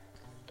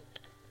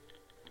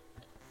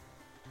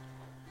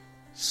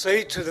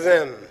Say to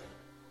them,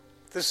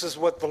 this is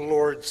what the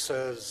Lord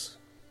says.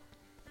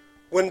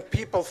 When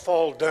people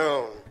fall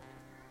down,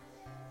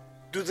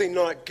 do they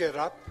not get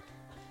up?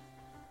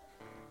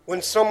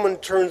 When someone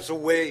turns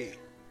away,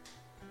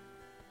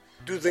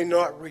 do they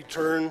not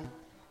return?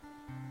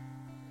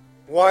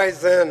 Why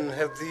then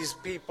have these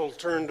people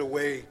turned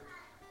away?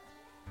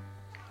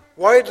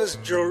 Why does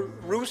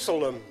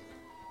Jerusalem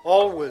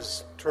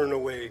always turn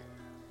away?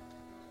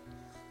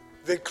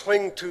 They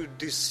cling to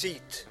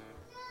deceit.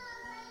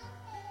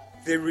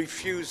 They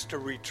refuse to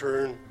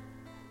return.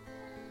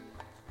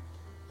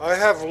 I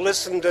have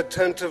listened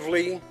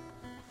attentively,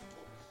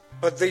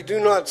 but they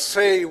do not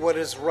say what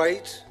is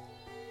right.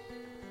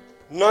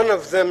 None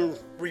of them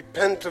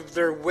repent of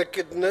their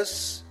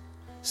wickedness,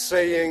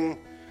 saying,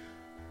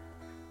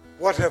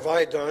 "What have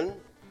I done?"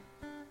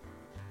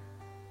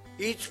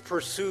 Each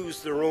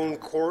pursues their own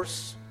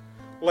course,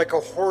 like a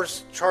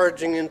horse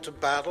charging into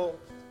battle.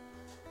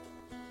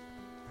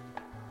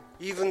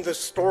 Even the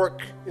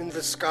stork in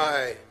the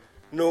sky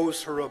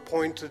knows her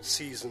appointed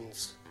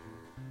seasons,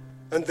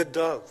 and the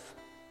dove,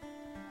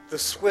 the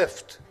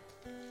swift,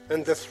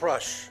 and the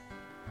thrush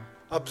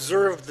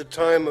observe the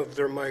time of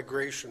their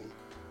migration.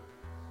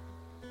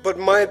 But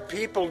my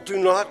people do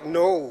not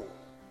know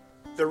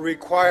the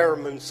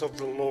requirements of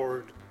the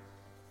Lord.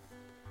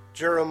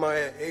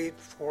 Jeremiah 8,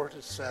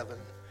 4-7.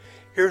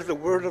 Hear the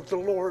word of the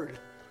Lord.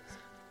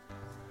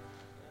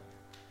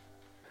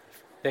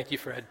 Thank you,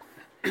 Fred.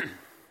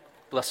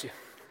 Bless you.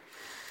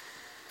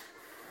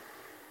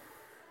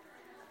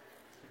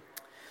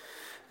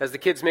 As the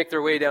kids make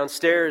their way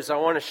downstairs, I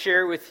want to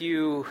share with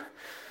you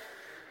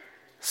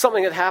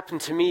something that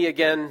happened to me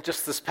again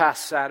just this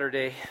past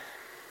Saturday.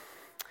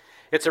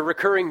 It's a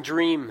recurring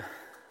dream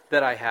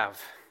that I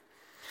have.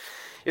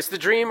 It's the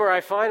dream where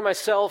I find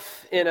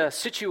myself in a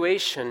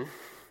situation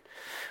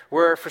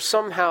where for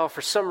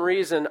some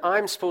reason,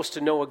 I'm supposed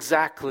to know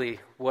exactly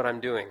what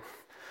I'm doing.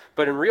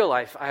 But in real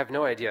life, I have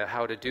no idea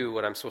how to do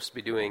what I'm supposed to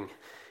be doing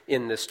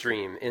in this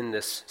dream, in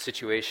this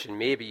situation.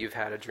 Maybe you've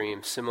had a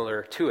dream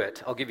similar to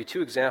it. I'll give you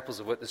two examples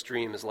of what this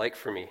dream is like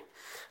for me,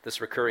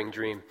 this recurring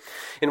dream.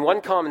 In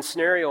one common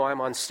scenario,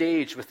 I'm on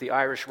stage with the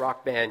Irish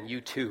rock band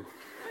U2.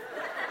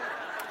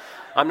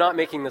 I'm not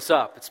making this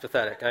up. It's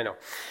pathetic, I know.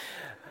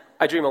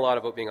 I dream a lot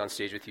about being on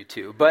stage with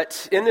U2.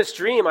 But in this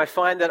dream, I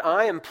find that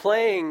I am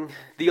playing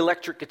the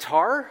electric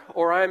guitar,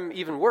 or I'm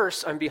even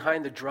worse, I'm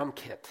behind the drum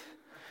kit.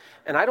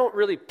 And I don't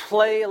really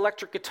play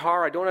electric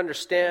guitar. I don't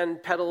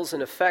understand pedals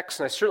and effects,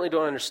 and I certainly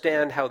don't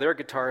understand how their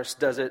guitarist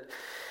does it.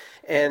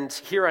 And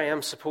here I am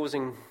I'm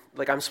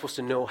supposed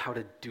to know how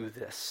to do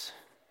this.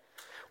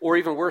 Or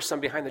even worse, I'm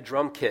behind the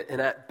drum kit,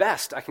 and at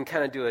best, I can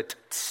kind of do a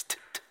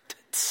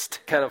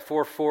kind of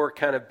 4/4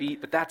 kind of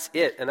beat, but that's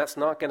it, and that's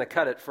not going to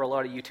cut it for a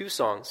lot of U2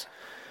 songs.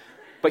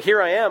 But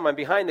here I am, I'm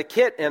behind the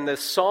kit, and the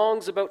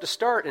song's about to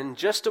start. In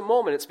just a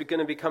moment, it's going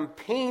to become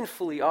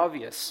painfully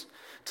obvious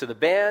to the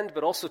band,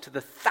 but also to the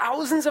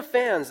thousands of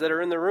fans that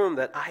are in the room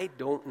that I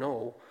don't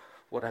know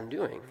what I'm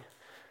doing.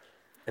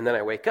 And then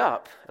I wake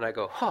up, and I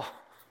go, oh,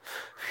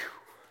 phew,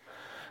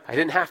 I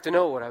didn't have to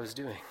know what I was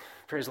doing.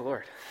 Praise the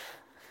Lord.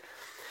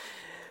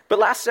 But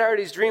last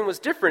Saturday's dream was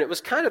different. It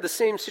was kind of the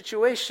same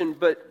situation,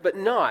 but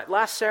not.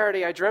 Last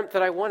Saturday, I dreamt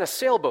that I won a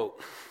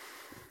sailboat.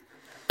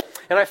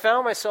 And I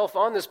found myself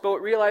on this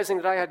boat realizing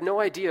that I had no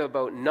idea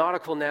about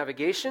nautical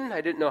navigation.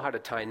 I didn't know how to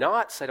tie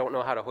knots. I don't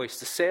know how to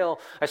hoist a sail.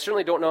 I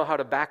certainly don't know how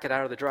to back it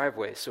out of the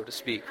driveway, so to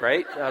speak,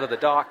 right? Out of the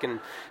dock and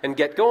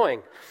get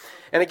going.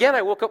 And again,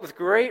 I woke up with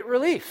great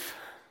relief.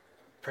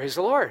 Praise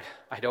the Lord.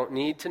 I don't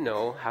need to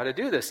know how to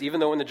do this,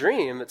 even though in the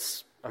dream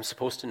I'm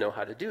supposed to know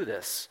how to do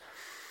this.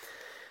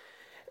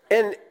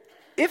 And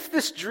if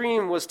this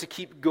dream was to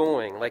keep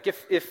going, like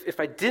if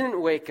I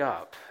didn't wake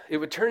up, it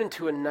would turn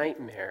into a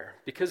nightmare,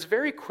 because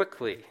very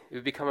quickly it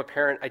would become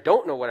apparent I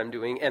don't know what I'm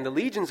doing, and the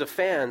legions of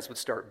fans would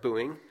start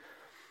booing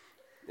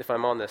if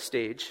I'm on the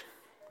stage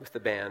with the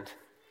band,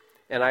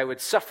 and I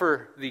would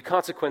suffer the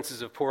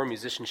consequences of poor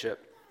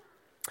musicianship.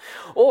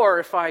 Or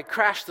if I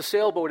crashed the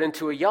sailboat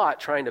into a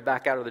yacht trying to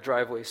back out of the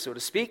driveway, so to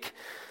speak,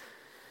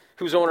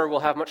 whose owner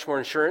will have much more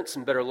insurance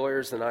and better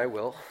lawyers than I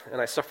will,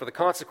 and I suffer the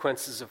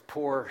consequences of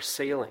poor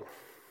sailing.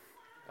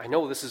 I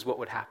know this is what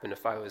would happen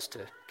if I was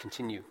to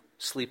continue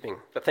sleeping,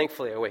 but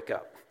thankfully I wake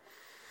up.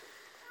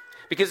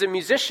 Because a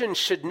musician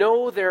should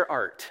know their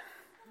art.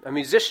 A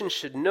musician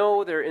should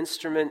know their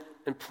instrument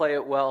and play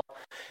it well,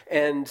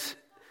 and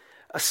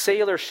a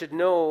sailor should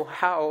know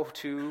how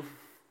to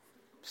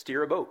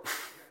steer a boat,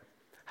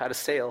 how to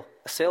sail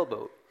a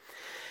sailboat.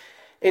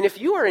 And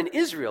if you are an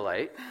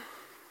Israelite,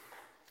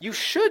 you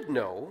should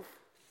know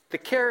the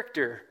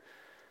character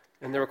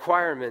and the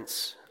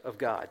requirements of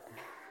God.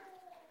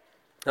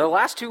 Now, the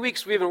last 2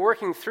 weeks, we've been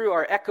working through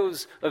our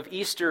Echoes of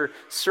Easter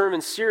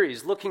sermon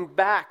series, looking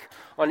back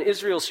on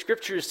Israel's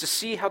scriptures to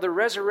see how the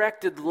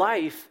resurrected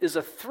life is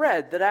a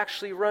thread that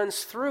actually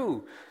runs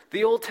through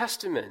the Old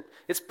Testament.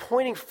 It's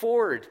pointing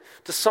forward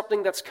to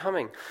something that's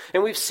coming.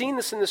 And we've seen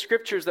this in the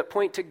scriptures that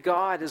point to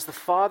God as the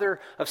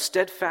Father of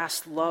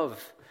steadfast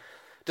love.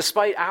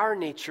 Despite our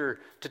nature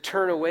to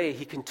turn away,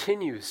 he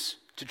continues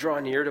to draw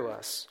near to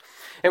us.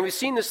 And we've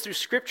seen this through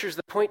scriptures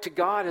that point to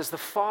God as the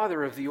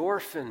father of the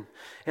orphan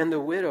and the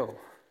widow.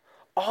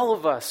 All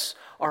of us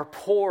are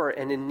poor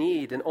and in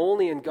need, and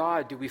only in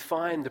God do we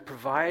find the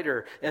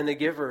provider and the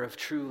giver of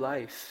true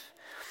life.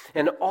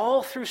 And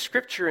all through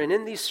Scripture and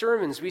in these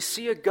sermons, we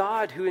see a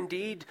God who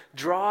indeed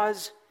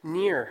draws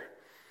near,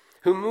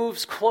 who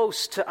moves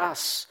close to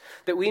us,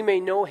 that we may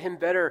know him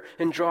better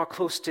and draw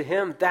close to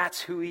him.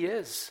 That's who he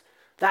is.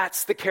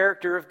 That's the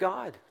character of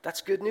God.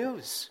 That's good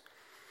news.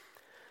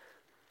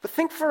 But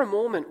think for a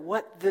moment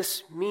what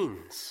this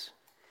means.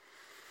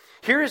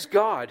 Here is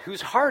God,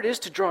 whose heart is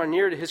to draw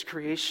near to his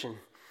creation,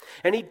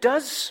 and he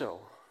does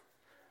so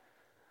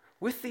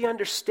with the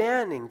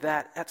understanding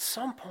that at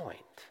some point,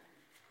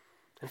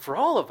 and for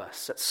all of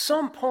us, at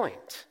some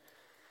point,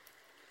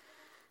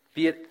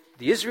 be it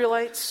the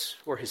Israelites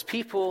or his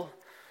people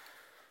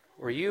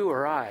or you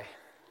or I,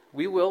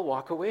 we will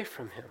walk away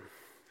from him.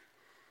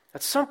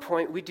 At some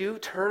point, we do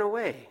turn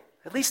away,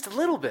 at least a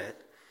little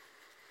bit,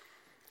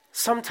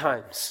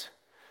 sometimes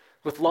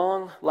with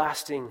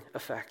long-lasting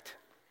effect.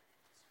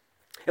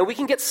 And we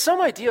can get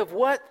some idea of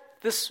what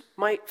this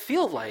might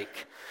feel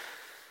like.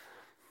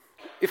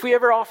 If we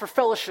ever offer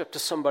fellowship to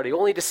somebody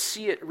only to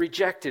see it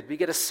rejected, we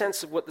get a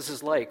sense of what this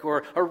is like.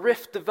 Or a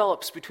rift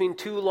develops between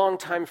two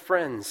longtime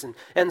friends and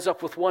ends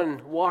up with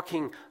one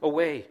walking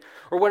away.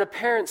 Or when a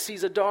parent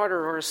sees a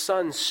daughter or a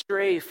son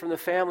stray from the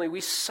family,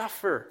 we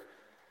suffer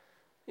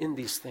in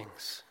these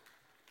things.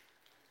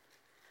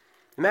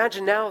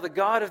 Imagine now the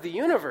God of the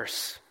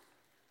universe,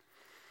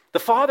 the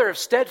Father of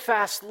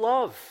steadfast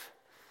love,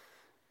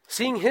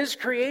 seeing his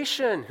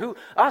creation, who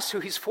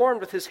he's formed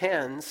with his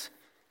hands,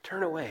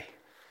 turn away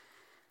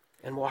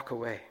and walk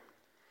away.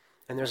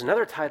 And there's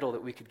another title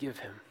that we could give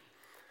him,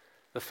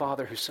 the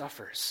Father who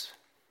suffers.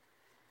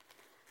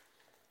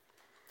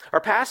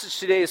 Our passage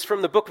today is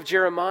from the book of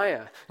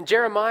Jeremiah. And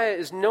Jeremiah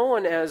is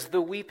known as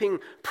the weeping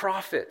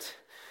prophet.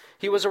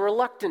 He was a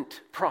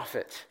reluctant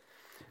prophet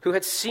who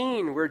had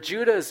seen where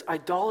Judah's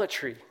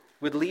idolatry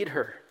would lead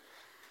her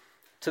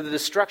to the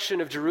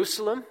destruction of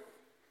Jerusalem,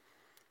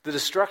 the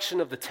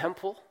destruction of the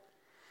temple,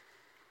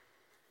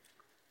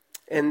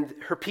 and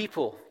her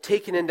people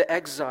taken into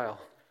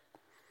exile,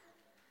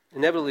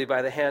 inevitably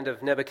by the hand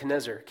of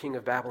Nebuchadnezzar, king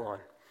of Babylon.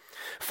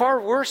 Far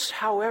worse,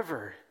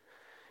 however,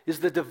 is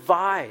the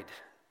divide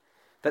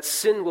that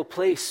sin will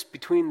place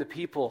between the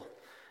people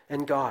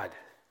and God.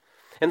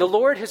 And the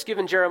Lord has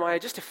given Jeremiah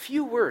just a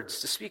few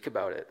words to speak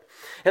about it.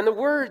 And the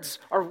words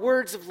are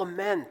words of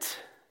lament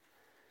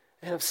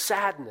and of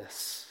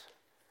sadness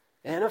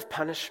and of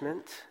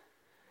punishment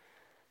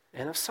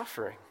and of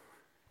suffering.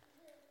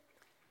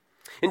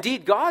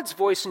 Indeed, God's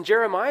voice and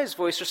Jeremiah's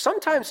voice are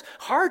sometimes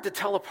hard to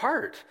tell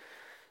apart.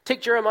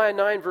 Take Jeremiah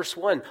 9, verse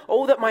 1.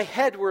 "Oh, that my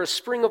head were a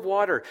spring of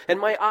water, and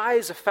my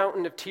eyes a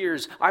fountain of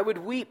tears. I would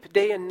weep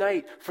day and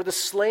night for the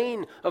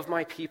slain of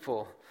my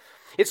people."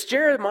 It's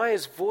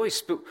Jeremiah's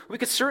voice, but we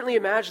could certainly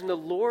imagine the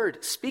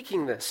Lord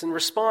speaking this in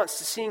response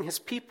to seeing his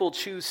people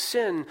choose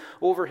sin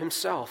over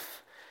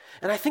himself.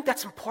 And I think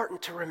that's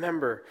important to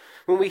remember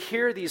when we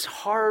hear these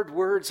hard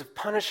words of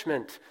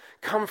punishment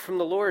come from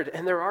the Lord,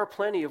 and there are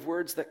plenty of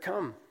words that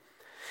come.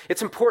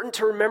 It's important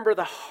to remember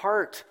the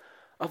heart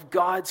of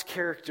God's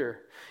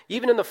character.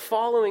 Even in the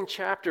following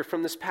chapter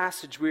from this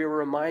passage, we are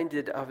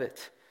reminded of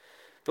it.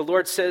 The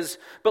Lord says,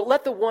 "But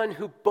let the one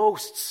who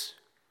boast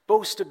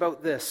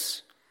about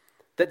this,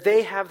 that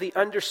they have the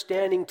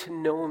understanding to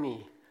know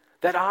me,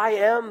 that I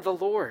am the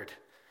Lord,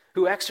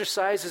 who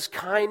exercises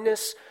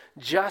kindness,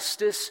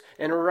 justice,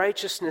 and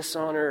righteousness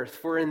on earth.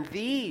 For in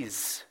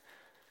these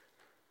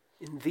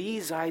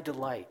I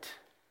delight,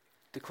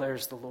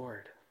 declares the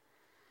Lord."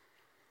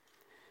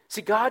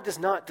 See, God does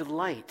not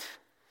delight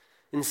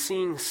in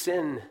seeing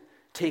sin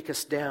take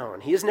us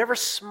down. He is never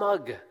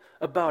smug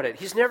about it.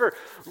 He's never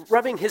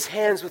rubbing his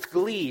hands with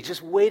glee,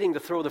 just waiting to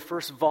throw the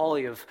first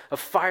volley of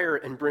fire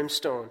and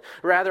brimstone.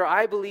 Rather,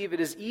 I believe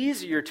it is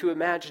easier to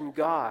imagine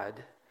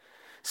God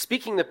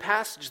speaking the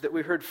passage that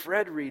we heard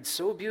Fred read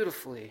so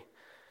beautifully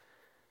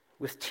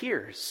with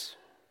tears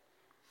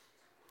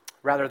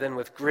rather than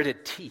with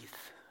gritted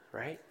teeth,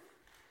 right?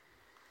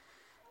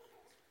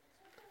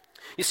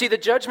 You see, the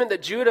judgment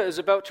that Judah is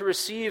about to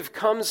receive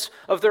comes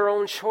of their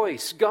own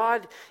choice.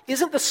 God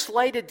isn't the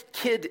slighted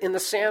kid in the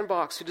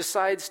sandbox who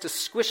decides to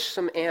squish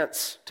some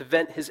ants to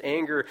vent his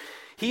anger.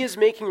 He is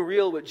making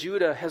real what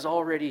Judah has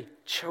already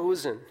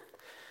chosen.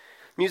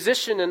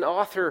 Musician and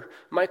author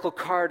Michael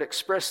Card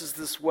expresses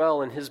this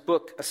well in his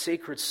book, A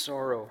Sacred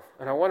Sorrow.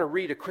 And I want to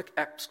read a quick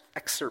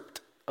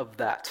excerpt of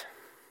that.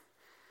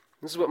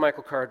 This is what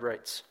Michael Card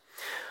writes.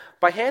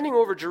 "By handing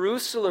over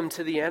Jerusalem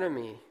to the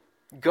enemy,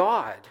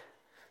 God,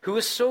 who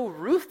is so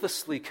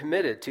ruthlessly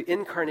committed to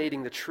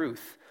incarnating the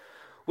truth,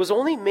 was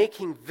only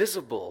making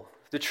visible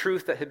the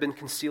truth that had been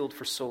concealed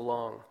for so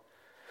long.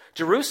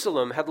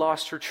 Jerusalem had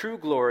lost her true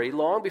glory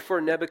long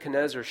before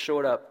Nebuchadnezzar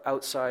showed up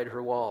outside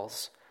her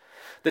walls.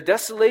 The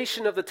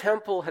desolation of the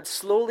temple had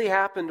slowly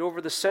happened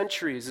over the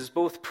centuries as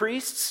both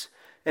priests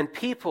and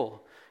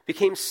people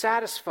became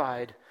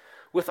satisfied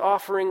with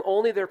offering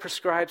only their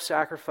prescribed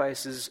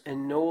sacrifices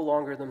and no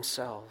longer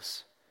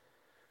themselves.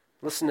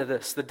 Listen to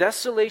this. The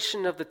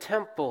desolation of the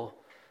temple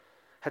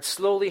had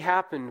slowly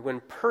happened when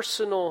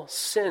personal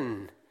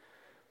sin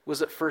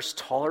was at first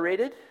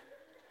tolerated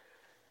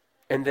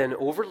and then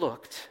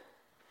overlooked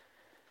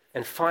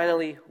and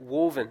finally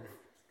woven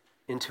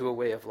into a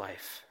way of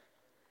life.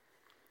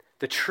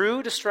 The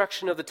true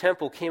destruction of the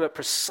temple came at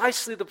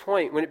precisely the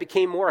point when it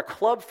became more a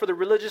club for the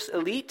religious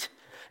elite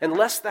and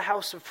less the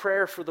house of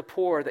prayer for the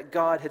poor that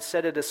God had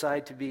set it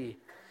aside to be.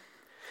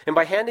 And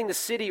by handing the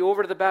city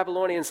over to the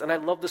Babylonians, and I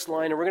love this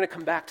line, and we're going to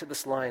come back to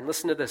this line.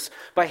 Listen to this.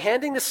 By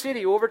handing the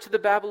city over to the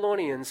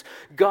Babylonians,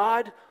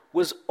 God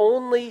was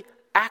only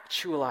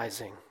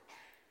actualizing,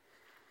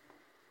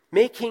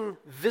 making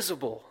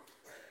visible,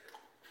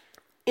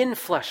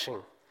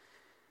 infleshing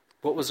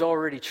what was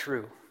already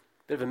true.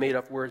 Bit of a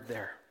made-up word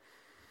there.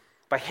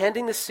 By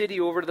handing the city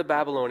over to the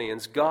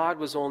Babylonians, God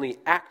was only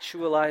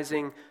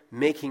actualizing,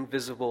 making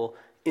visible,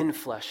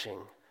 infleshing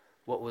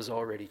what was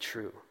already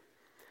true.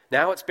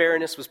 Now its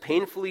barrenness was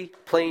painfully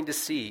plain to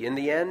see. In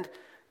the end,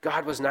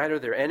 God was neither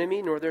their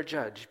enemy nor their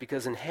judge,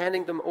 because in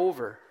handing them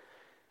over,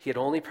 he had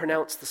only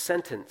pronounced the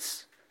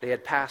sentence they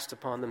had passed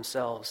upon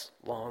themselves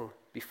long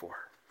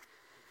before.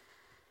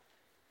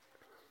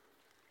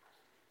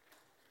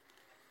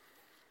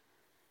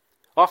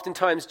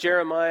 Oftentimes,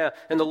 Jeremiah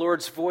and the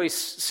Lord's voice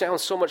sound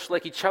so much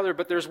like each other,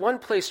 but there's one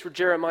place where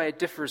Jeremiah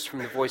differs from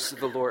the voice of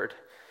the Lord.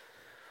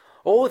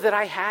 Oh, that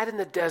I had in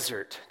the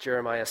desert,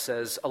 Jeremiah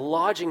says, a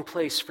lodging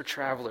place for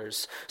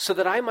travelers, so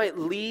that I might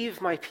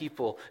leave my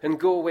people and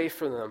go away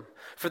from them.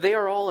 For they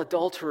are all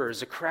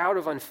adulterers, a crowd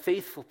of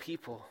unfaithful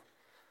people.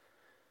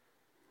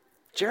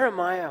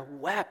 Jeremiah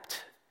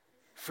wept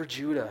for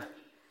Judah.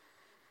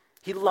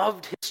 He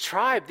loved his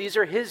tribe. These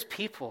are his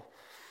people.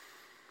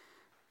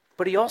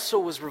 But he also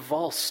was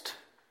revulsed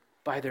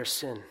by their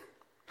sin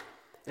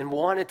and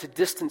wanted to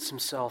distance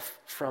himself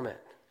from it.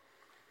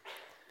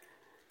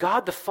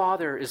 God the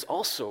Father is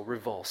also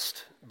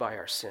revulsed by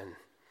our sin,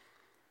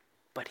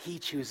 but he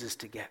chooses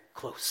to get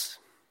close.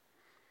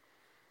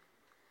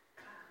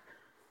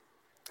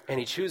 And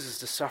he chooses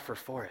to suffer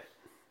for it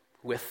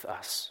with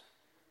us.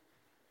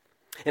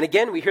 And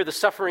again, we hear the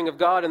suffering of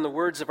God in the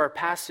words of our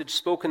passage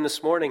spoken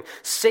this morning.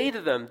 Say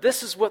to them,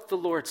 this is what the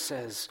Lord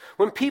says.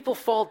 When people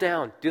fall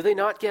down, do they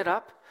not get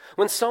up?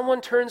 When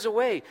someone turns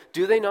away,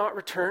 do they not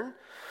return?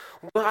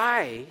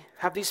 Why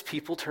have these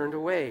people turned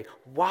away?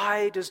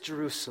 Why does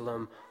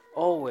Jerusalem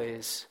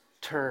always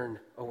turn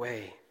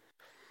away?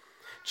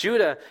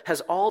 Judah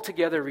has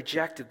altogether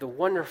rejected the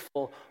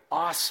wonderful,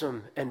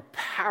 awesome, and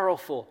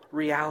powerful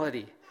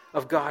reality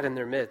of God in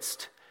their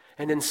midst,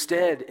 and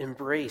instead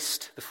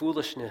embraced the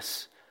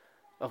foolishness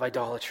of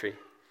idolatry.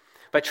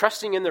 By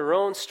trusting in their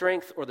own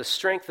strength or the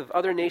strength of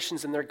other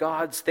nations and their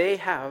gods, they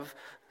have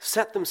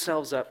set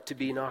themselves up to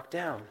be knocked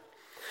down.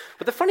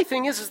 But the funny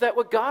thing is that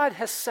what God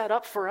has set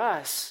up for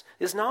us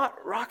is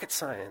not rocket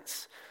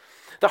science.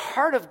 The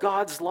heart of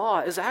God's law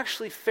is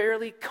actually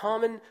fairly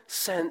common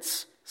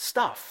sense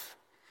stuff.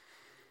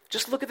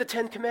 Just look at the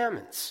Ten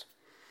Commandments.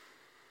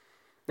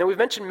 Now, we've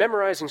mentioned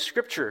memorizing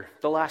Scripture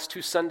the last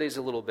 2 Sundays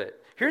a little bit.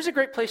 Here's a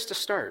great place to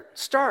start.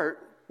 Start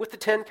with the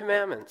Ten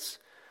Commandments.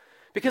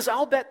 Because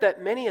I'll bet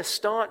that many a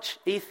staunch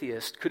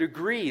atheist could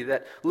agree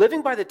that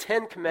living by the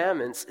Ten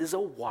Commandments is a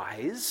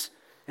wise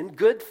and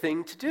good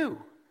thing to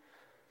do.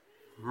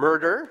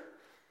 Murder,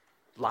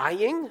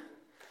 lying,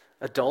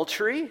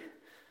 adultery,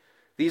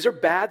 these are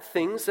bad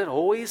things that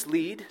always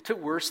lead to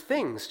worse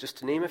things, just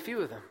to name a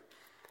few of them.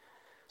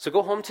 So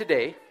go home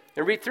today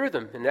and read through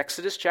them in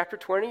Exodus chapter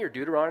 20 or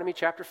Deuteronomy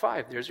chapter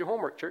 5. There's your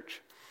homework,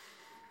 church.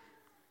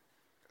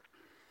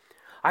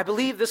 I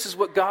believe this is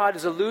what God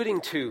is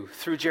alluding to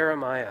through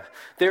Jeremiah.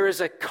 There is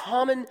a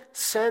common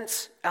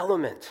sense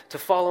element to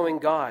following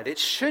God. It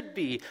should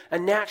be a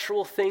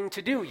natural thing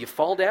to do. You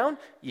fall down,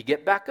 you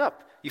get back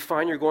up. You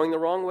find you're going the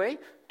wrong way,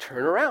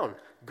 turn around,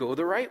 go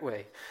the right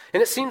way.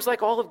 And it seems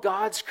like all of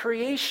God's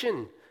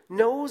creation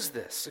knows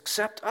this,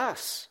 except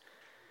us.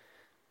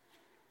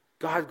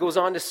 God goes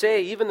on to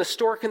say, even the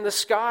stork in the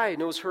sky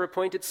knows her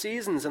appointed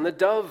seasons, and the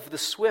dove, the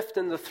swift,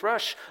 and the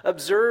thrush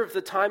observe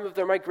the time of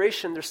their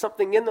migration. There's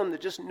something in them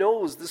that just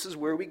knows this is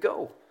where we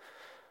go.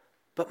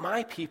 But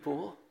my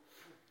people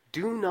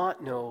do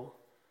not know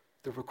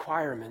the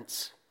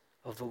requirements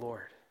of the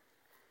Lord.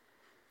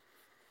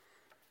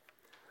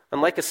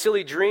 Unlike a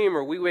silly dream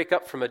where we wake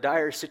up from a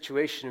dire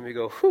situation and we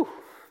go, whew,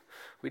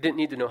 we didn't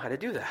need to know how to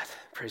do that.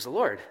 Praise the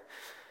Lord.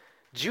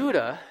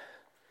 Judah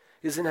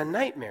is in a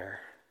nightmare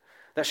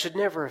that should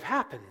never have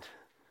happened,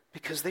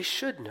 because they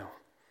should know.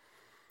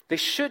 They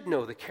should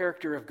know the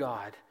character of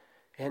God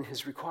and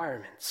his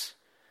requirements,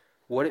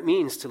 what it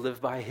means to live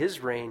by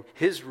his reign,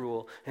 his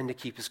rule, and to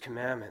keep his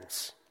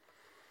commandments.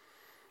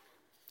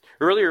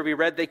 Earlier we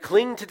read, they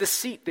cling to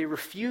deceit, they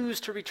refuse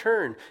to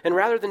return. And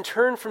rather than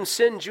turn from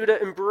sin,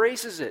 Judah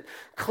embraces it,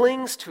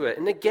 clings to it.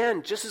 And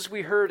again, just as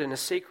we heard in A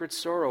Sacred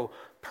Sorrow,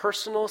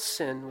 personal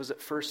sin was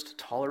at first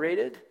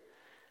tolerated,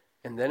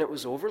 and then it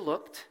was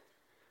overlooked,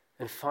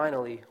 and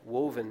finally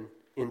woven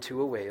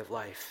into a way of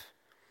life.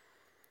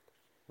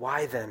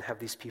 Why then have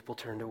these people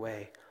turned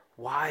away?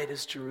 Why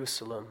does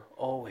Jerusalem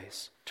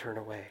always turn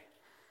away?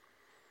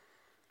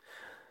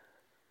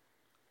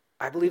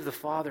 I believe the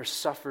Father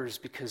suffers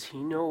because he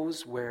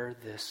knows where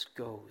this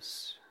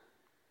goes.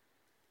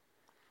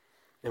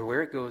 And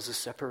where it goes is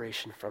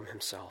separation from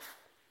himself.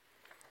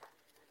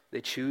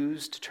 They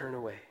choose to turn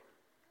away.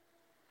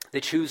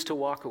 They choose to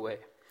walk away.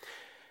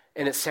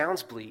 And it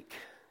sounds bleak,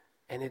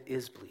 and it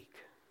is bleak.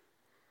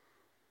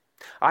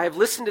 I have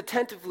listened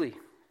attentively,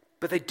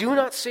 but they do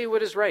not say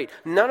what is right.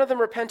 None of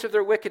them repent of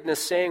their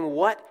wickedness, saying,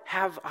 "What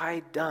have I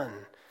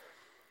done?"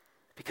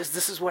 Because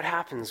this is what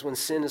happens when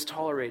sin is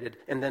tolerated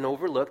and then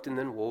overlooked and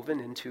then woven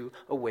into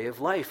a way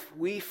of life.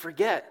 We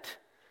forget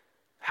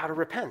how to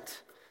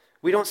repent.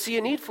 We don't see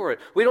a need for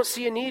it. We don't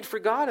see a need for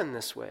God in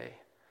this way.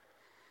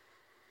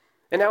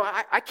 And now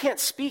I can't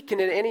speak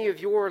into any of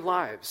your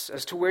lives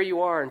as to where you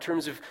are in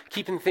terms of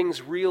keeping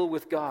things real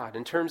with God,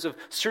 in terms of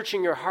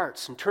searching your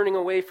hearts and turning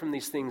away from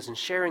these things and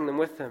sharing them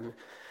with Him.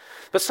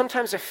 But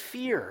sometimes I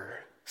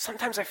fear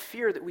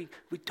that we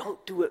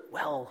don't do it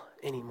well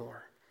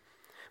anymore.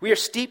 We are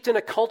steeped in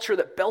a culture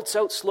that belts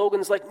out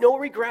slogans like "no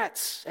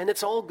regrets" and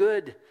 "it's all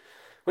good,"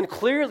 when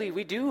clearly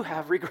we do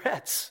have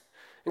regrets.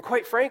 And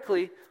quite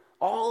frankly,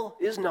 all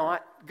is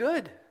not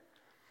good.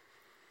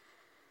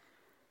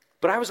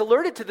 But I was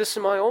alerted to this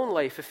in my own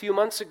life a few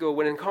months ago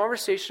when in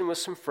conversation with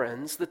some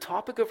friends, the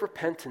topic of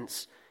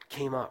repentance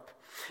came up.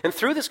 And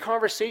through this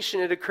conversation,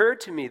 it occurred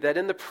to me that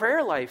in the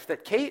prayer life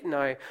that Kate and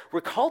I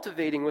were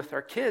cultivating with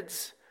our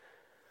kids,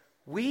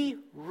 we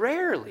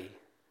rarely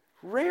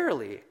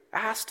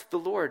asked the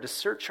Lord to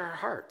search our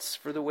hearts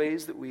for the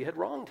ways that we had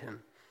wronged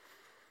Him.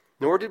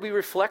 Nor did we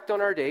reflect on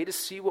our day to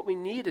see what we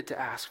needed to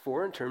ask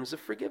for in terms of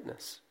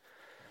forgiveness.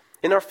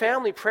 In our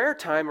family prayer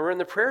time, or in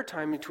the prayer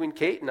time between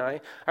Kate and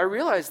I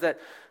realized that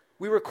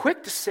we were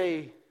quick to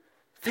say,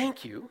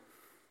 "Thank you."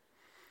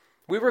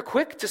 We were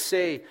quick to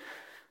say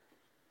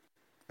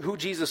who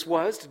Jesus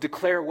was, to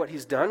declare what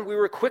He's done. We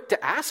were quick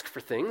to ask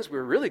for things. We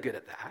were really good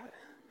at that.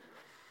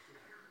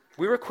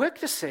 We were quick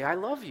to say, "I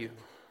love you."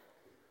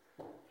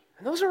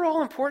 And those are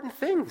all important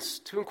things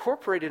to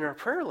incorporate in our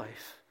prayer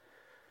life.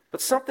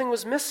 But something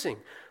was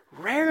missing.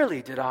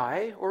 Rarely did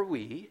I or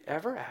we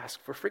ever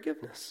ask for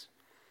forgiveness.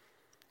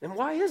 And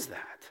why is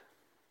that?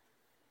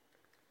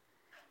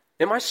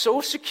 Am I so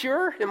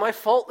secure in my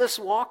faultless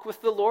walk with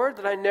the Lord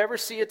that I never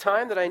see a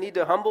time that I need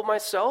to humble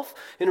myself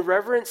in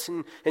reverence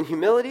and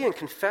humility and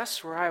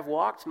confess where I have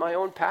walked my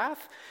own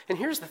path? And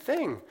here's the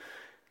thing.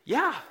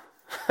 Yeah,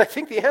 I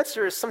think the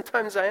answer is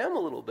sometimes I am a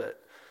little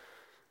bit.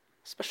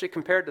 Especially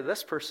compared to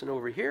this person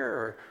over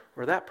here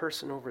or that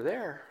person over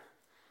there.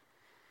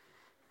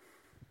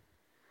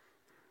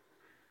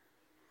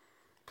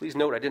 Please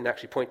note I didn't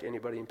actually point to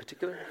anybody in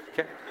particular.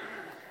 Okay.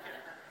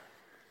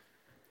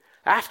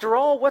 After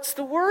all, what's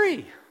the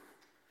worry?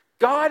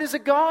 God is a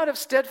God of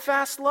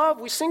steadfast love.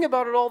 We sing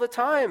about it all the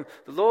time.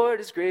 The Lord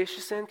is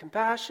gracious and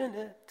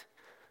compassionate,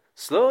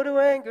 slow to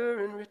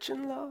anger and rich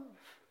in love.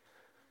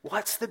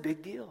 What's the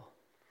big deal?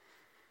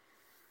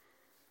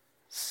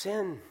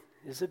 Sin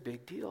is a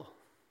big deal.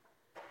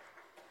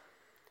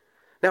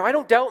 Now, I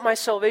don't doubt my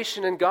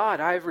salvation in God.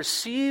 I have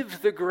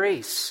received the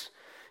grace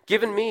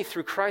given me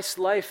through Christ's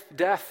life,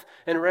 death,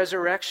 and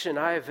resurrection.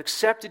 I have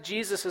accepted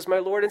Jesus as my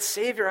Lord and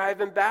Savior. I have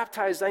been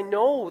baptized. I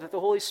know that the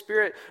Holy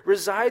Spirit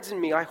resides in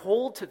me. I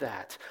hold to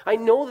that. I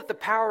know that the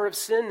power of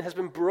sin has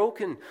been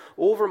broken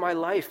over my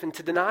life, and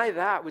to deny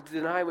that would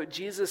deny what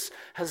Jesus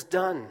has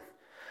done.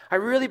 I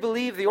really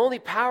believe the only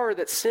power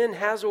that sin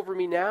has over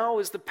me now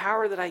is the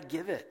power that I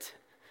give it.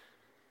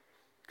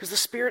 Because the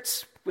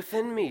Spirit's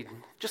within me,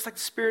 just like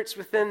the Spirit's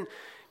within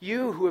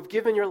you who have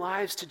given your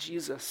lives to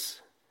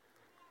Jesus.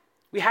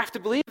 We have to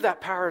believe that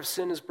power of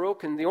sin is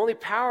broken. The only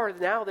power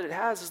now that it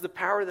has is the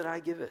power that I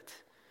give it.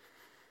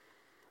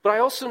 But I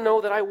also know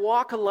that I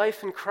walk a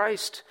life in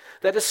Christ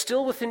that is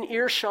still within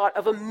earshot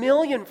of a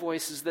million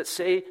voices that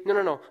say,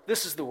 no,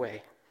 this is the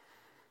way.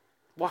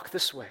 Walk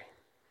this way.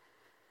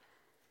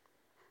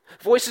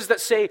 Voices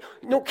that say,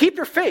 no, keep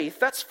your faith,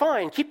 that's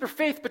fine, keep your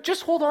faith, but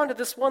just hold on to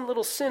this one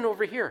little sin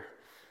over here.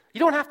 You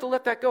don't have to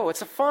let that go.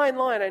 It's a fine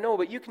line, I know,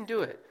 but you can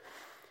do it.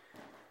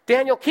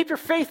 Daniel, keep your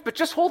faith, but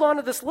just hold on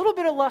to this little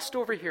bit of lust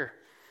over here.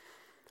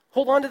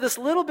 Hold on to this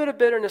little bit of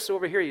bitterness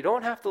over here. You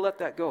don't have to let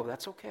that go.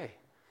 That's okay.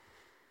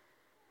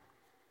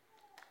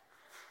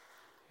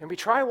 And we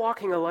try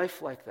walking a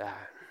life like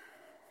that,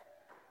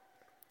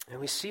 and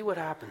we see what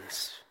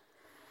happens.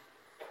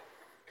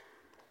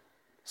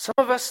 Some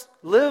of us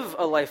live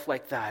a life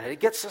like that, and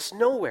it gets us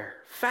nowhere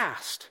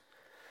fast.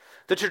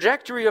 The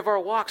trajectory of our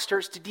walk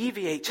starts to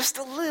deviate just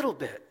a little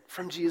bit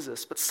from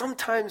Jesus, but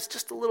sometimes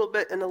just a little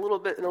bit and a little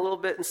bit and a little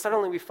bit, and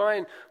suddenly we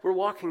find we're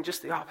walking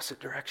just the opposite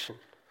direction.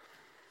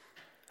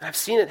 And I've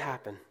seen it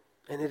happen,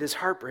 and it is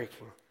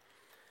heartbreaking.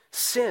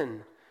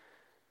 Sin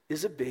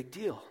is a big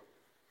deal.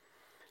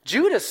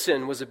 Judah's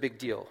sin was a big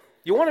deal.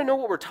 You want to know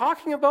what we're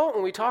talking about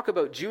when we talk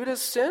about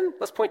Judah's sin?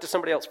 Let's point to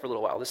somebody else for a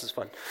little while. This is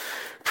fun.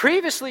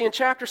 Previously in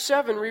chapter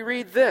 7, we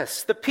read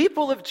this: "The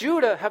people of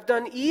Judah have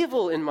done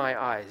evil in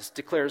my eyes,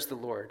 declares the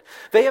Lord.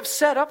 They have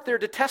set up their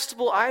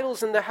detestable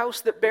idols in the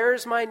house that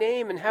bears my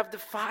name and have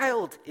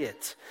defiled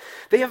it.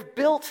 They have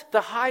built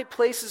the high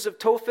places of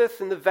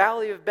Topheth in the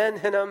valley of Ben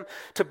Hinnom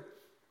to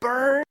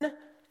burn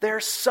their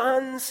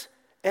sons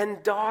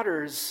and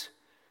daughters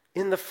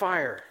in the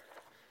fire.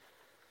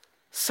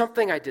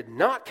 Something I did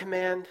not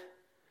command,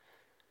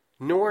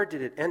 nor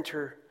did it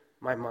enter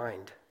my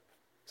mind,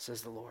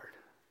 says the Lord."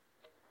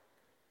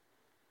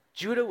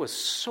 Judah was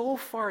so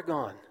far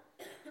gone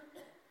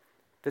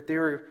that they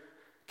were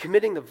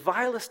committing the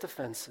vilest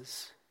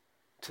offenses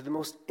to the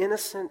most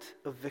innocent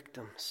of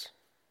victims.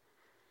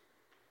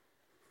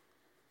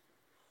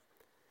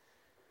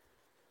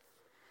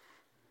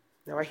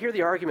 Now I hear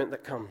the argument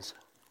that comes.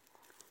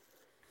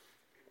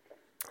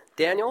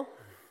 Daniel,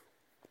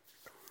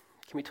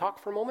 can we talk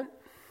for a moment?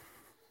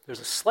 There's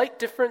a slight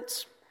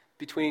difference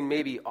between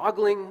maybe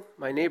ogling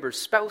my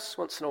neighbor's spouse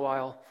once in a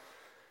while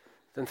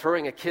than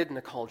throwing a kid in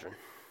a cauldron.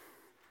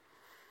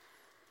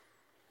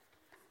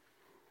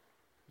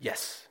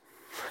 Yes,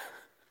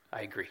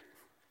 I agree.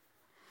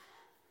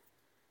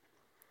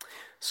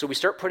 So we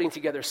start putting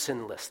together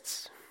sin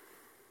lists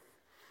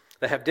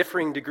that have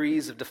differing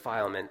degrees of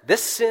defilement.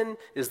 This sin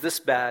is this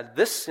bad,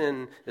 this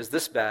sin is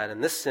this bad,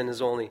 and this sin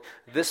is only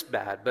this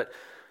bad. But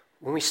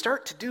when we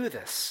start to do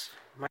this,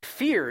 my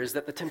fear is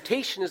that the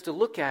temptation is to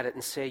look at it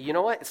and say, you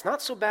know what, it's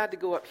not so bad to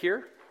go up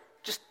here.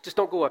 Just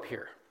don't go up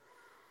here.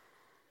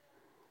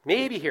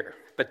 Maybe here,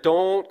 but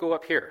don't go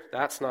up here.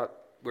 That's not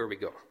where we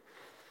go.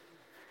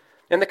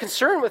 And the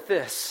concern with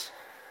this,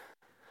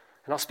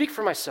 and I'll speak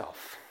for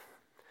myself,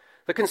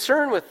 the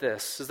concern with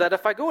this is that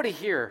if I go to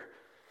here,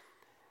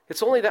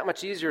 it's only that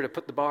much easier to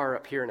put the bar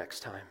up here next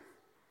time,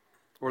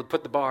 or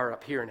put the bar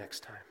up here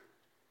next time.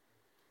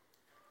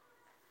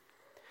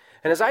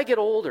 And as I get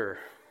older,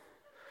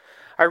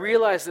 I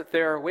realize that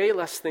there are way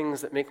less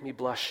things that make me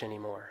blush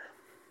anymore.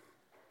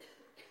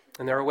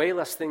 And there are way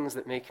less things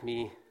that make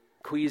me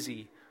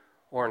queasy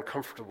or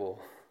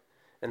uncomfortable.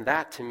 And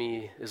that, to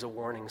me, is a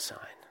warning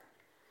sign.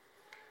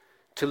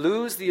 To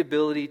lose the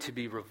ability to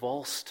be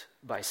revulsed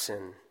by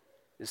sin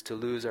is to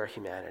lose our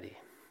humanity.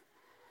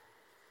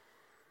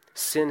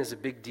 Sin is a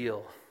big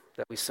deal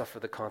that we suffer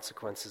the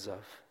consequences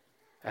of,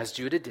 as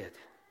Judah did.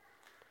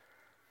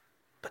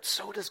 But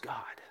so does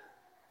God.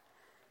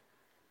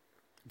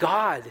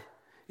 God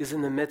is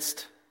in the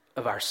midst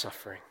of our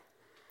suffering.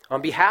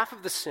 On behalf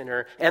of the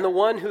sinner and the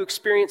one who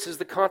experiences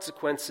the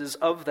consequences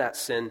of that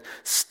sin,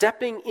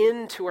 stepping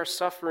into our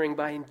suffering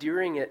by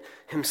enduring it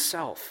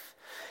himself.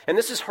 And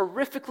this is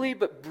horrifically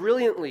but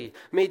brilliantly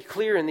made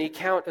clear in the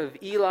account of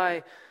Eli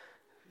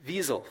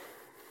Wiesel.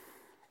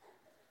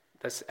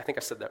 I think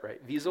I said that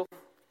right. Wiesel?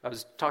 I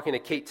was talking to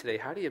Kate today.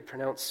 How do you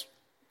pronounce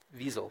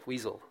Wiesel?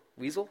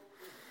 Wiesel?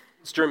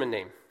 It's a German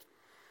name.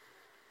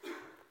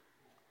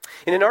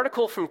 In an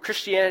article from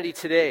Christianity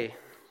Today,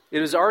 it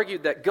was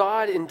argued that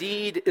God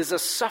indeed is a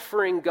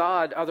suffering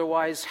God.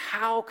 Otherwise,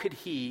 how could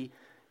he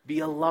be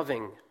a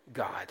loving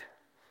God?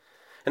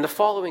 And the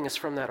following is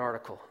from that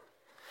article.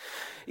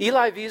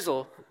 Eli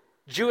Wiesel,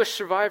 Jewish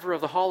survivor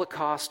of the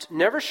Holocaust,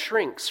 never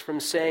shrinks from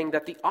saying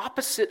that the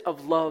opposite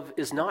of love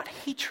is not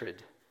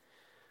hatred,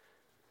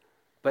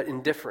 but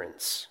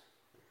indifference.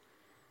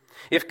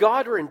 If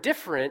God were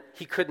indifferent,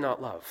 he could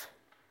not love.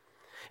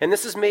 And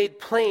this is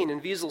made plain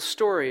in Wiesel's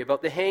story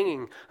about the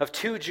hanging of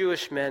 2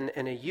 Jewish men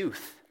and a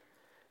youth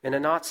in a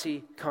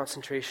Nazi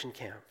concentration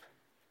camp.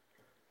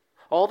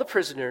 All the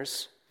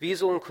prisoners,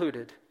 Wiesel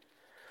included,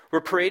 were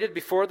paraded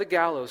before the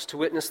gallows to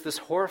witness this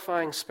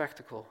horrifying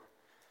spectacle.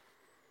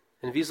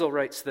 And Wiesel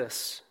writes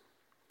this: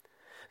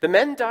 "The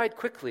men died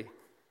quickly,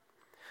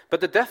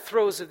 but the death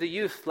throes of the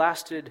youth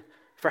lasted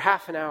for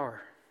half an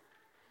hour.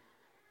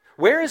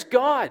 'Where is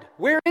God?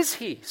 Where is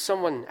he?'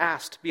 someone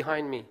asked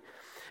behind me.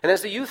 And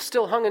as the youth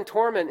still hung in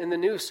torment in the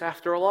noose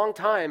after a long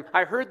time,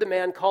 I heard the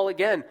man call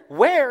again,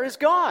 'Where is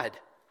God?'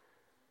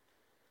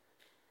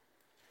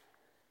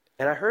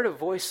 And I heard a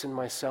voice in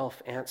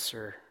myself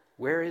answer,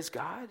 'Where is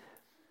God?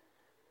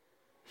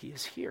 He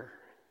is here.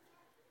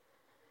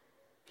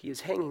 He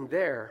is hanging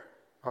there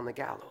on the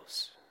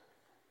gallows.'"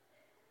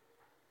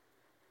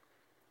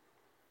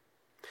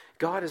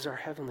 God is our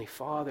Heavenly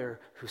Father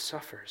who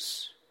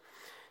suffers.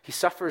 He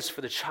suffers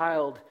for the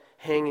child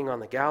hanging on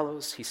the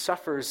gallows. He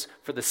suffers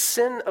for the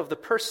sin of the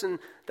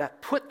person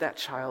that put that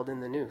child in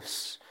the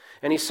noose.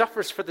 And he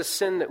suffers for the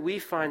sin that we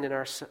find in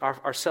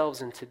ourselves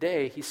in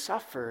today. He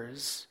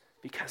suffers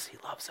because he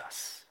loves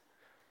us.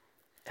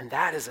 And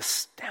that is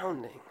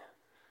astounding.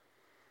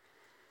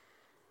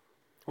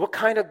 What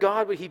kind of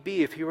God would he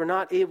be if he were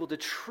not able to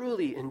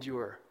truly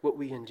endure what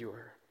we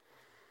endure?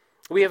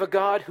 We have a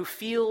God who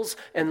feels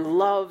and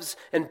loves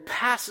and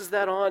passes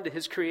that on to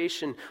his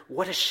creation.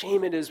 What a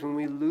shame it is when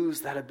we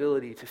lose that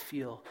ability to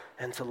feel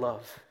and to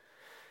love.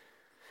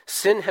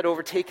 Sin had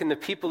overtaken the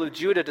people of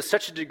Judah to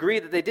such a degree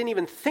that they didn't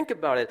even think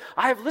about it.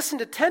 I have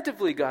listened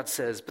attentively, God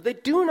says, but they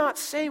do not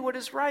say what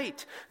is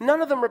right.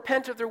 None of them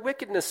repent of their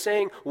wickedness,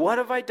 saying, what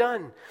have I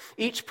done?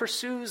 Each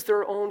pursues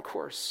their own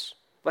course,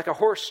 like a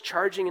horse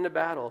charging into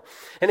battle.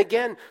 And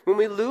again, when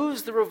we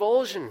lose the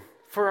revulsion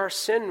for our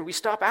sin, we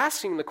stop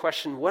asking the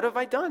question, what have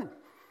I done?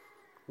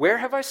 Where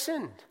have I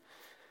sinned?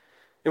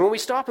 And when we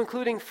stop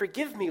including,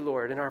 forgive me,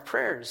 Lord, in our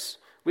prayers,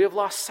 we have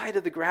lost sight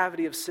of the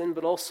gravity of sin,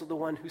 but also the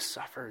one who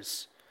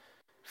suffers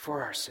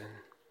for our sin.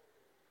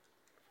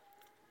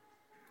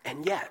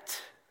 And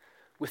yet,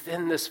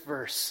 within this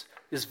verse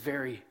is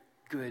very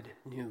good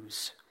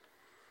news.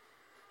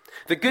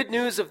 The good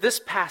news of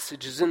this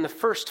passage is in the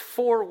first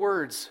 4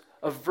 words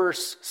of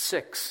verse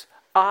 6.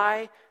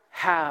 I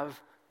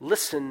have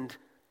listened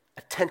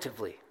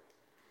attentively.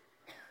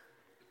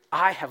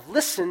 I have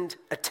listened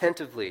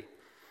attentively.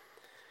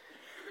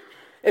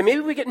 And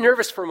maybe we get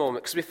nervous for a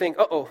moment because we think,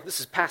 this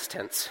is past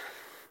tense.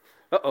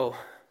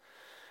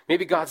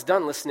 Maybe God's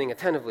done listening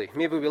attentively.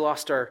 Maybe we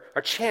lost our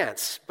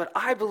chance. But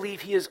I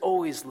believe he is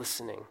always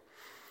listening.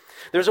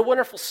 There's a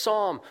wonderful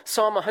psalm,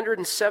 Psalm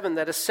 107,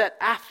 that is set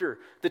after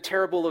the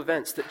terrible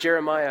events that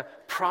Jeremiah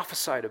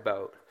prophesied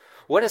about.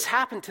 What has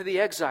happened to the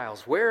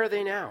exiles? Where are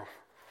they now?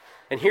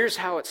 And here's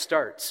how it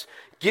starts.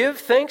 Give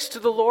thanks to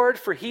the Lord,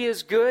 for he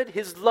is good.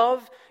 His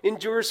love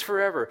endures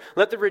forever.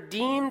 Let the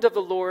redeemed of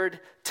the Lord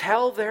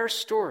tell their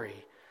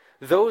story,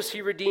 those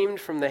he redeemed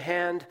from the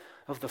hand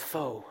of the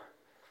foe.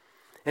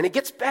 And it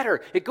gets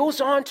better. It goes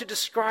on to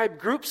describe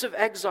groups of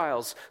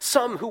exiles,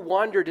 some who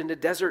wandered into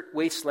desert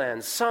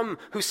wastelands, some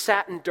who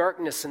sat in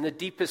darkness and the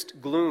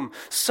deepest gloom,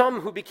 some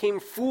who became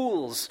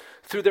fools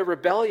through their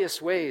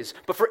rebellious ways.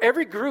 But for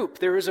every group,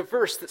 there is a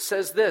verse that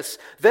says this,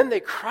 then they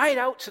cried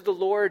out to the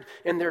Lord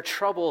in their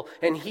trouble,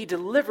 and he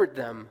delivered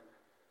them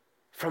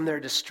from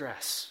their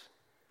distress.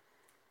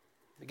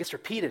 It gets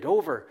repeated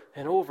over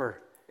and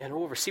over and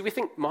over. See, we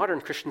think modern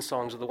Christian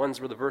songs are the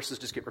ones where the verses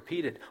just get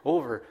repeated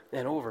over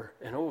and over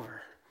and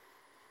over.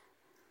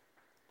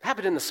 It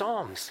happened in the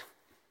Psalms.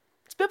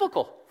 It's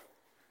biblical.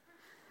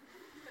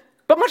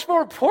 But much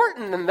more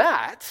important than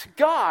that,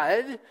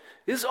 God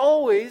is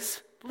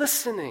always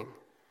listening.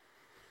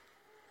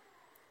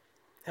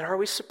 And are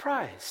we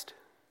surprised?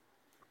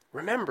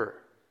 Remember,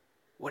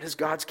 what is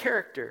God's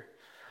character?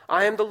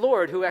 I am the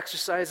Lord who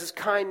exercises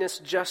kindness,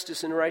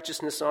 justice, and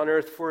righteousness on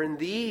earth, for in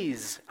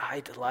these I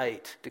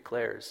delight,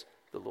 declares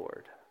the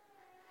Lord.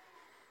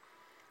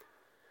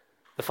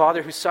 The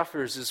Father who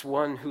suffers is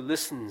one who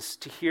listens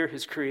to hear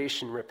his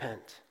creation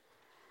repent.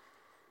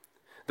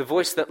 The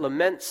voice that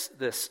laments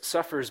this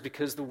suffers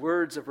because the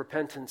words of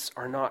repentance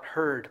are not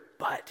heard,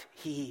 but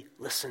he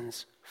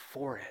listens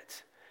for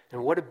it.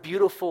 And what a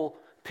beautiful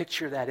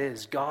picture that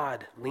is,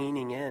 God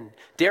leaning in.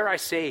 Dare I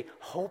say,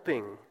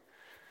 hoping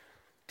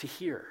to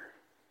hear.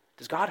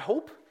 Does God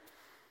hope?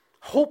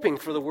 Hoping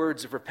for the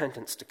words of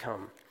repentance to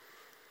come.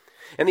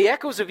 And the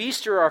echoes of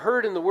Easter are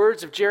heard in the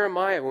words of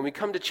Jeremiah when we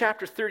come to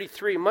chapter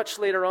 33, much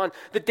later on.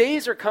 The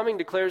days are coming,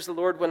 declares the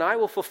Lord, when I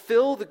will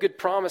fulfill the good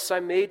promise I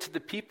made to the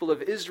people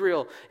of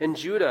Israel and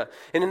Judah.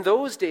 And in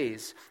those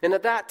days, and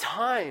at that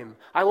time,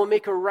 I will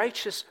make a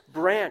righteous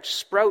branch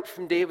sprout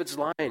from David's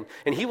line,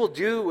 and he will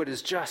do what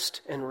is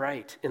just and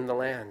right in the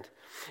land.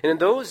 And in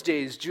those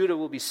days, Judah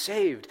will be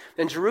saved,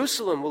 and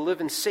Jerusalem will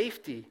live in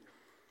safety.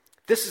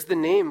 This is the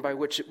name by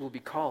which it will be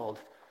called,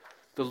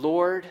 the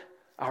Lord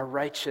our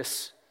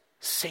righteous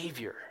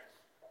Savior.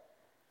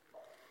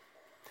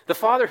 The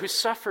Father who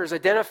suffers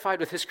identified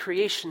with his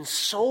creation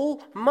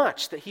so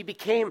much that he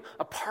became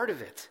a part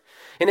of it.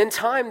 And in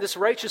time, this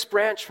righteous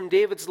branch from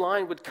David's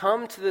line would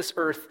come to this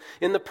earth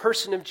in the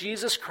person of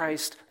Jesus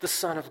Christ, the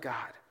Son of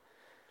God.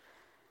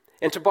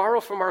 And to borrow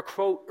from our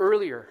quote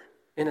earlier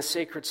in A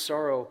Sacred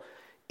Sorrow,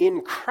 in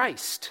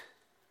Christ,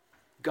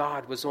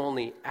 God was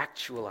only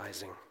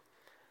actualizing,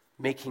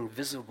 making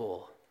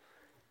visible,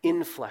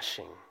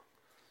 infleshing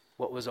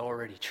what was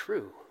already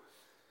true.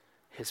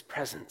 His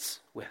presence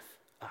with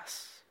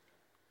us.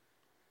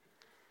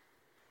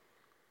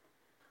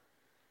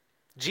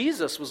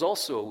 Jesus was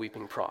also a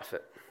weeping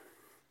prophet.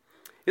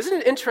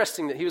 Isn't it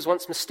interesting that he was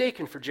once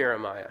mistaken for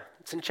Jeremiah?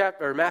 It's in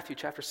Matthew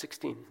chapter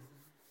 16.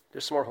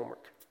 There's some more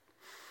homework.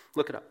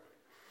 Look it up.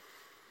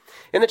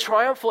 In the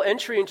triumphal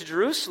entry into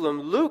Jerusalem,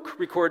 Luke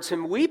records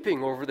him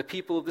weeping over the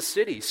people of the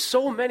city.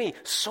 So many,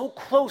 so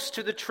close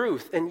to the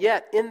truth, and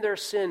yet in their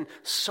sin,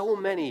 so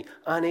many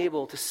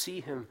unable to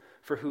see him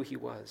for who he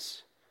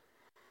was.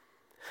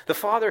 The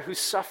Father who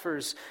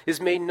suffers is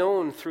made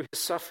known through his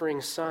suffering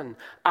Son,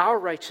 our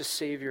righteous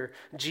Savior,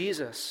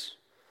 Jesus,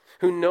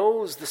 who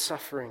knows the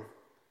suffering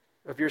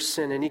of your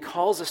sin, and he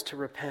calls us to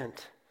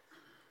repent.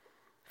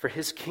 For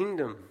his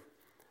kingdom,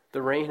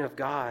 the reign of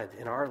God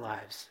in our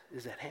lives,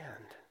 is at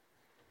hand.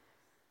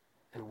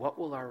 And what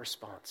will our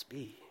response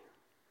be?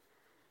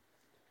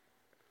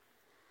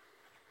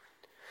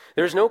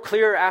 There's no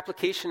clearer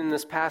application in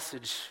this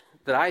passage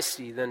that I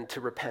see than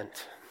to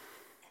repent.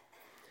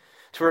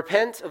 To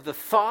repent of the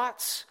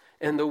thoughts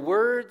and the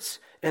words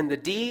and the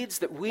deeds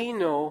that we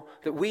know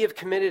that we have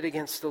committed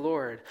against the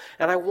Lord.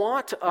 And I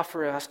want to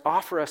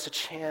offer us a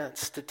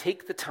chance to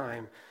take the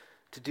time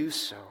to do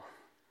so.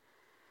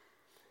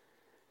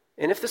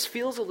 And if this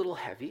feels a little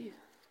heavy,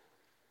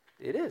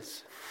 it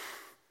is.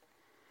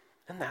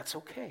 And that's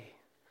okay.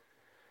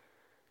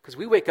 Because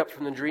we wake up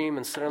from the dream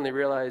and suddenly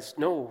realize,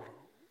 no,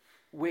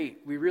 wait,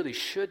 we really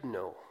should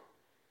know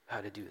how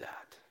to do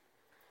that.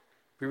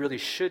 We really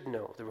should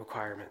know the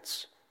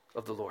requirements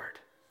of the Lord.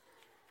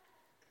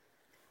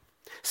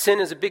 Sin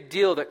is a big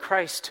deal that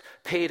Christ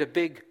paid a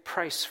big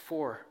price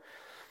for.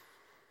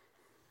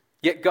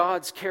 Yet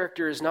God's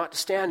character is not to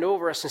stand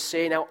over us and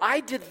say, now I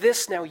did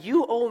this, now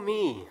you owe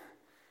me.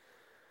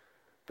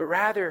 But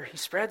rather, he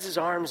spreads his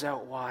arms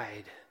out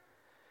wide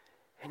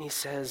and he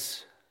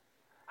says,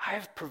 I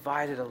have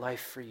provided a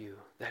life for you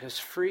that is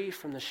free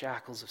from the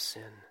shackles of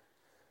sin.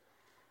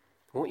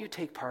 Won't you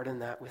take part in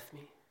that with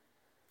me?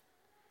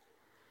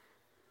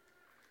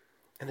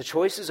 And the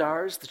choice is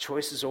ours. The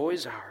choice is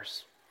always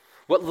ours.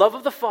 What love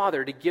of the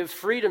Father to give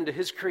freedom to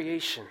his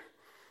creation,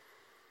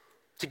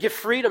 to give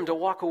freedom to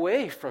walk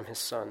away from his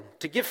Son,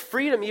 to give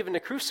freedom even to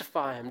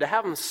crucify him, to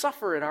have him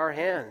suffer at our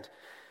hand,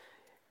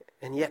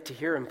 and yet to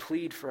hear him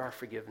plead for our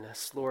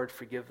forgiveness. Lord,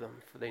 forgive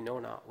them, for they know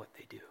not what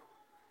they do.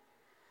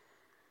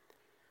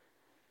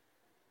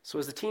 So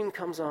as the team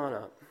comes on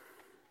up,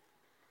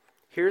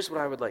 here's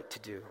what I would like to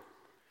do.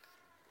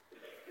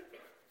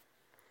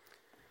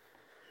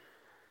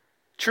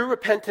 True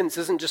repentance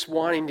isn't just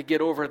wanting to get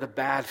over the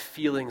bad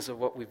feelings of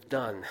what we've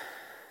done.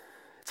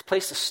 It's a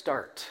place to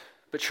start.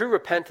 But true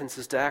repentance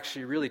is to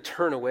actually really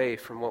turn away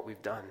from what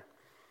we've done.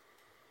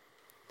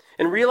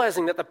 And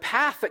realizing that the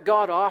path that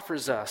God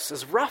offers us,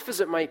 as rough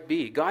as it might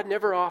be, God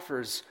never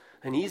offers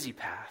an easy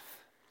path.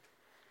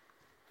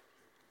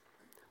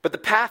 But the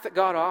path that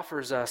God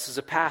offers us is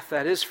a path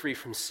that is free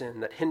from sin,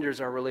 that hinders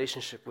our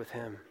relationship with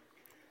him.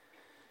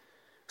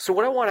 So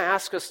what I want to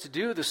ask us to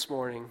do this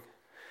morning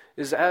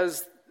is,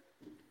 as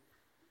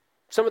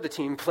some of the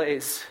team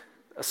plays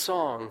a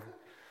song,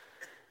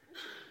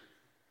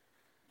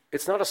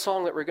 it's not a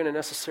song that we're going to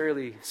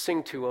necessarily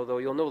sing to, although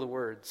you'll know the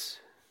words.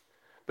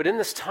 But in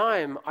this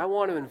time, I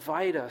want to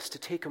invite us to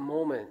take a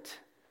moment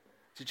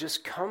to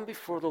just come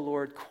before the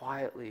Lord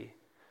quietly,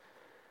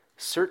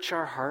 search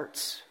our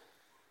hearts,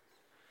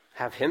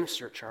 have him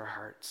search our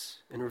hearts,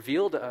 and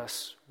reveal to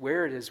us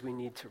where it is we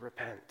need to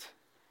repent.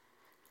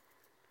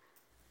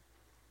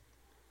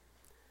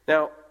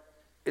 Now,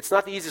 it's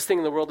not the easiest thing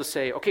in the world to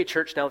say, okay,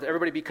 church, now let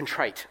everybody be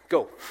contrite.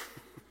 Go.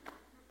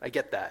 I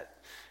get that.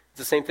 It's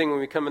the same thing when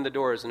we come in the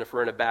doors and if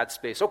we're in a bad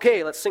space.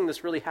 Okay, let's sing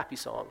this really happy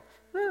song.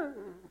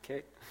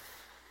 Okay.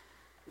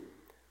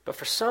 But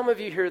for some of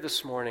you here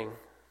this morning,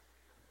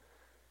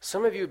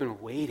 some of you have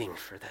been waiting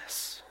for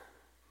this.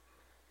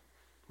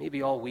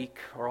 Maybe all week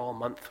or all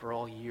month or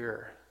all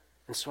year.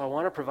 And so I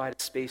want to provide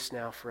a space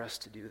now for us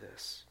to do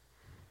this.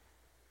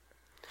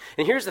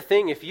 And here's the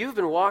thing, if you've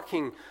been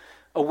walking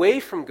away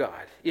from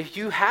God, if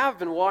you have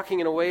been walking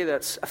in a way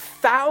that's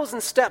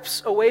 1,000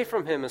 steps away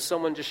from him, as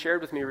someone just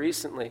shared with me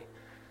recently,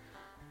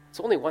 it's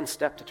only one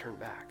step to turn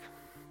back.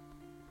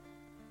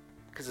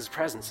 Because his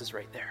presence is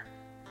right there.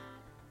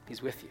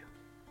 He's with you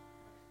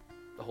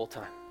the whole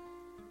time.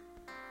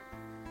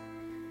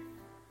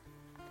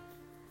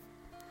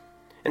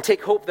 And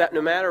take hope that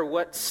no matter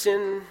what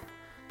sin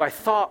by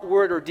thought,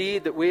 word, or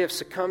deed that we have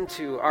succumbed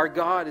to, our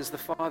God is the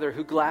Father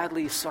who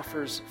gladly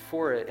suffers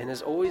for it and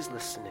is always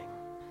listening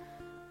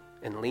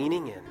and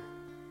leaning in,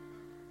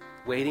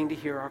 waiting to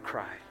hear our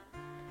cry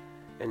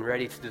and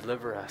ready to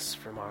deliver us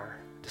from our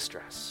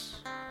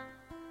distress.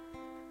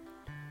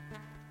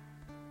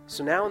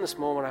 So now in this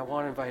moment, I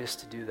want to invite us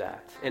to do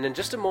that. And in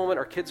just a moment,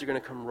 our kids are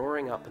going to come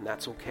roaring up, and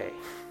that's okay.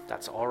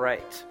 That's all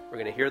right. We're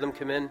going to hear them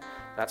come in.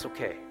 That's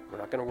okay. We're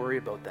not going to worry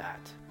about that.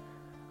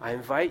 I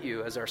invite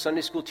you, as our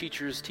Sunday school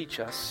teachers teach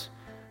us,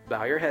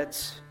 bow your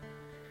heads,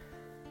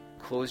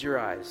 close your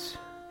eyes,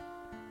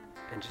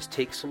 and just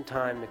take some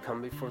time to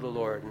come before the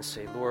Lord and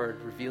say, Lord,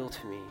 reveal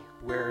to me,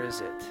 where is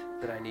it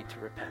that I need to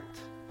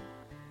repent?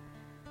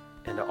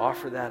 And to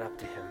offer that up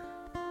to him.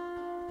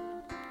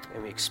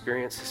 And we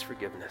experience his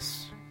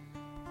forgiveness.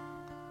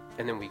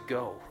 And then we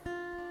go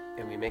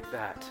and we make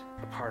that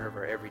a part of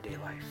our everyday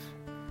life.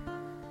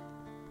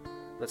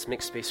 Let's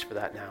make space for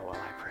that now while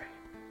I pray.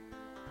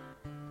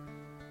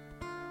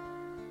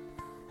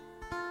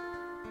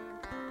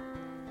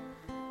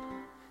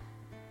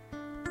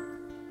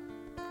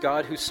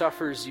 God who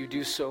suffers, you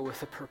do so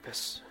with a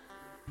purpose.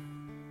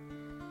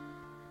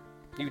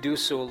 You do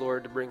so,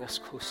 Lord, to bring us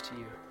close to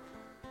you.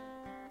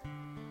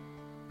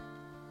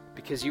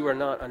 Because you are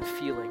not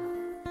unfeeling.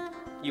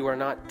 You are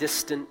not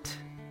distant.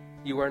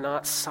 You are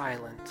not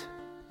silent.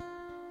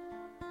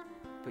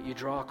 But you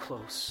draw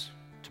close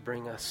to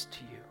bring us to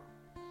you.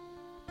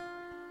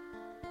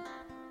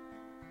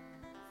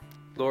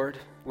 Lord,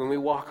 when we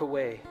walk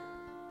away,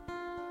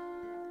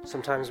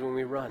 sometimes when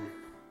we run,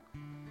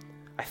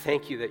 I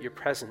thank you that your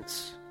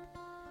presence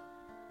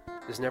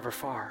is never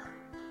far.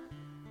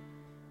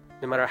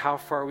 No matter how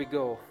far we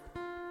go,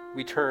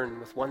 we turn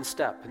with one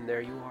step and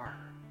there you are.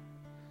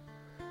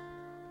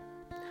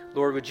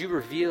 Lord, would you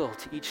reveal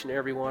to each and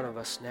every one of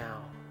us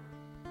now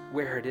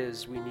where it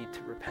is we need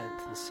to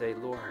repent and say,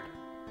 Lord,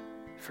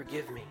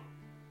 forgive me.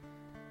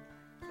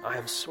 I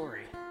am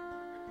sorry.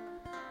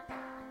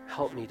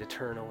 Help me to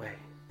turn away.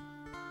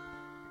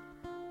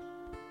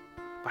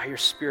 By your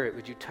Spirit,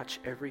 would you touch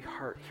every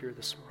heart here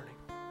this morning?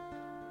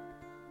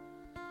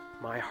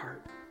 My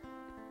heart.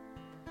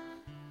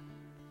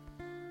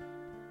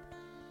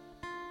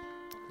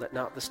 Let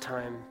not this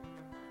time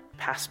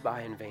pass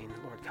by in vain,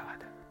 Lord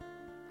God.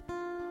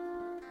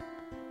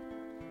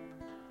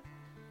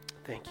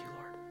 Thank you, Lord.